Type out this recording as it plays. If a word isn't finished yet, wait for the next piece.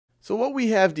So what we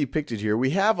have depicted here,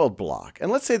 we have a block,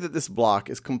 and let's say that this block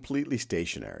is completely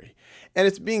stationary, and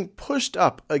it's being pushed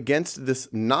up against this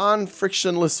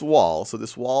non-frictionless wall. So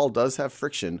this wall does have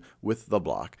friction with the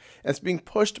block, and it's being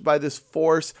pushed by this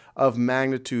force of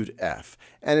magnitude F,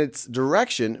 and its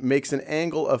direction makes an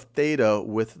angle of theta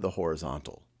with the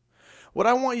horizontal. What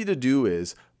I want you to do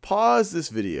is pause this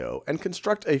video and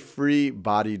construct a free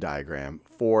body diagram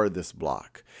for this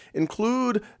block.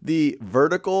 Include the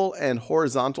vertical and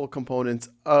horizontal components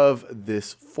of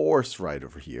this force right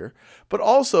over here, but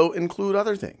also include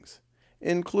other things.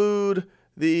 Include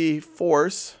the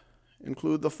force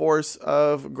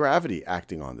of gravity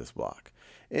acting on this block.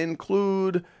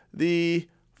 Include the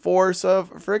force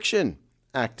of friction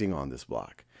acting on this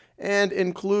block. And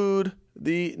include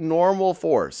the normal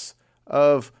force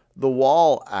of the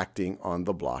wall acting on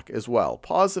the block as well.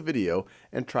 Pause the video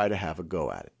and try to have a go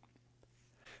at it.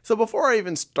 So before I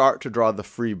even start to draw the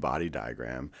free body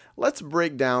diagram, let's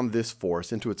break down this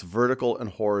force into its vertical and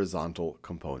horizontal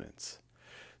components.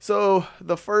 So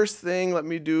the first thing, let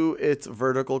me do its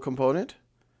vertical component.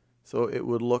 So it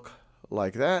would look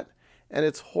like that. And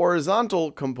its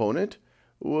horizontal component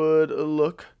would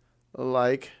look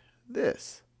like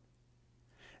this.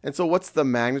 And so what's the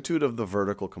magnitude of the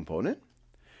vertical component?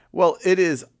 Well, it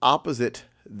is opposite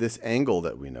this angle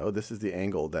that we know. This is the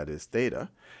angle that is theta.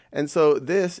 And so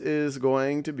this is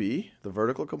going to be, the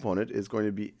vertical component is going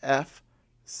to be F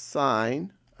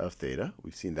sine of theta.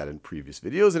 We've seen that in previous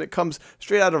videos, and it comes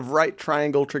straight out of right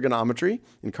triangle trigonometry.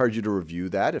 I encourage you to review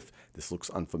that if this looks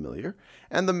unfamiliar.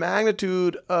 And the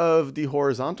magnitude of the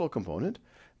horizontal component,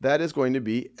 that is going to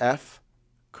be F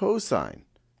cosine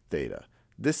theta.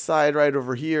 This side right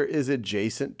over here is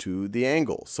adjacent to the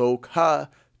angle, so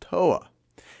TOA.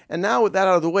 And now with that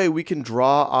out of the way, we can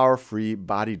draw our free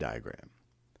body diagram.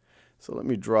 So let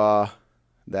me draw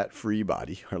that free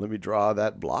body, or let me draw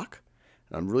that block.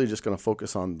 And I'm really just going to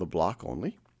focus on the block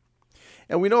only.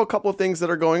 And we know a couple of things that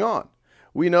are going on.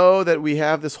 We know that we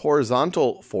have this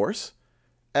horizontal force,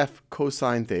 F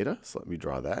cosine theta. So let me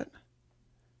draw that.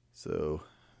 So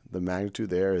the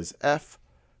magnitude there is F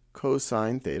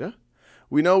cosine theta.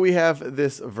 We know we have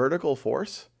this vertical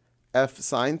force, F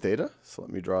sine theta. So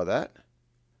let me draw that.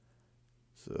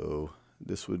 So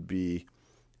this would be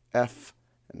F,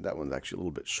 and that one's actually a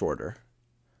little bit shorter.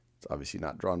 It's obviously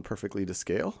not drawn perfectly to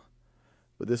scale.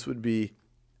 But this would be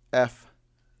F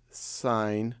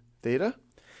sine theta.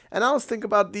 And now let's think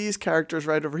about these characters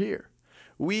right over here.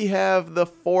 We have the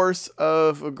force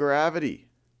of gravity.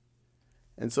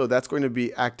 And so that's going to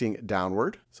be acting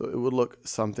downward. So it would look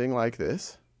something like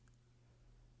this.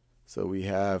 So we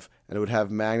have, and it would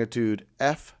have magnitude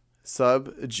F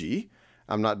sub g.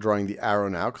 I'm not drawing the arrow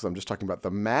now because I'm just talking about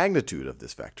the magnitude of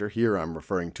this vector. Here I'm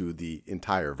referring to the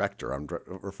entire vector. I'm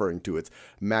referring to its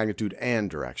magnitude and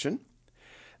direction.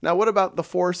 Now what about the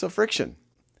force of friction?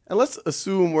 And let's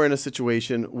assume we're in a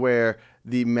situation where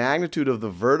the magnitude of the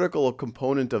vertical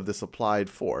component of this applied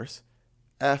force,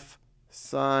 F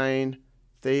sine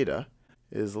theta,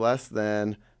 is less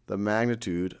than the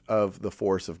magnitude of the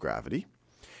force of gravity.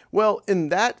 Well, in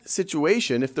that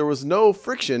situation, if there was no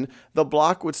friction, the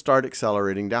block would start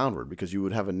accelerating downward because you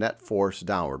would have a net force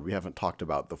downward. We haven't talked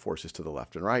about the forces to the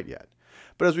left and right yet.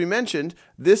 But as we mentioned,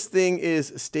 this thing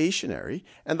is stationary,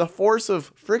 and the force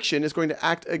of friction is going to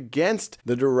act against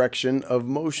the direction of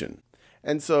motion.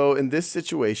 And so in this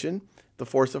situation, the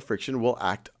force of friction will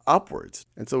act upwards.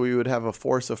 And so we would have a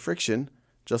force of friction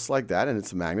just like that, and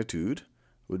its magnitude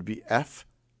would be F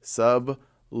sub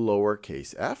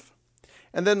lowercase f.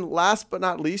 And then last but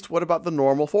not least, what about the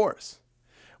normal force?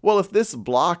 Well, if this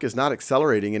block is not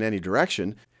accelerating in any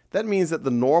direction, that means that the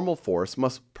normal force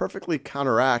must perfectly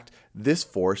counteract this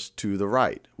force to the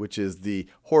right, which is the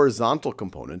horizontal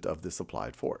component of this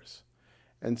applied force.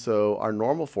 And so our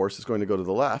normal force is going to go to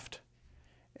the left,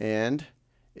 and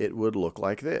it would look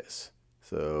like this.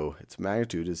 So its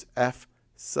magnitude is F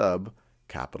sub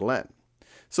capital N.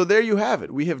 So there you have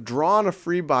it. We have drawn a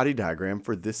free body diagram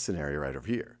for this scenario right over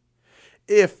here.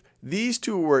 If these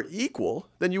two were equal,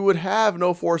 then you would have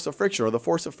no force of friction, or the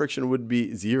force of friction would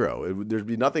be zero. There'd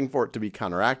be nothing for it to be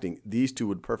counteracting. These two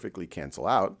would perfectly cancel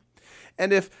out.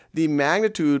 And if the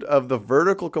magnitude of the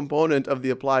vertical component of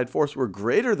the applied force were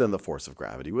greater than the force of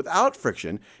gravity, without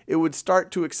friction, it would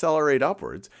start to accelerate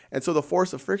upwards. And so the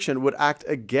force of friction would act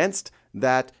against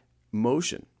that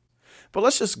motion. But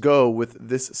let's just go with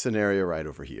this scenario right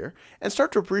over here and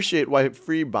start to appreciate why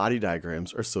free body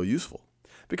diagrams are so useful.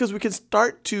 Because we can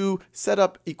start to set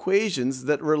up equations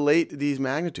that relate these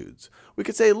magnitudes. We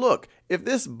could say, look, if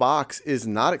this box is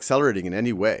not accelerating in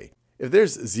any way, if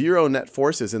there's zero net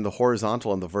forces in the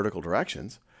horizontal and the vertical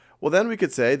directions, well then we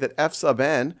could say that F sub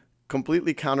n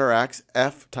completely counteracts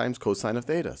F times cosine of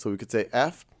theta. So we could say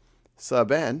F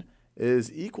sub n is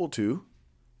equal to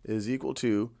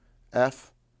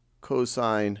F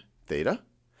cosine theta.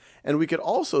 And we could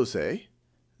also say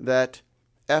that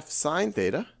F sine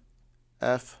theta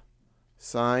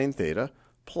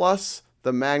plus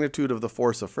the magnitude of the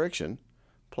force of friction,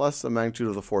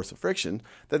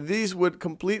 that these would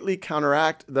completely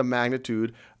counteract the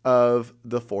magnitude of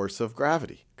the force of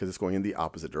gravity because it's going in the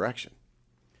opposite direction.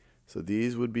 So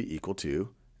these would be equal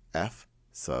to F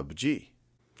sub g.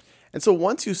 And so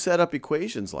once you set up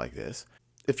equations like this,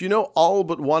 if you know all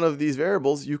but one of these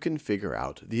variables, you can figure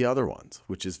out the other ones,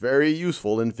 which is very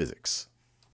useful in physics.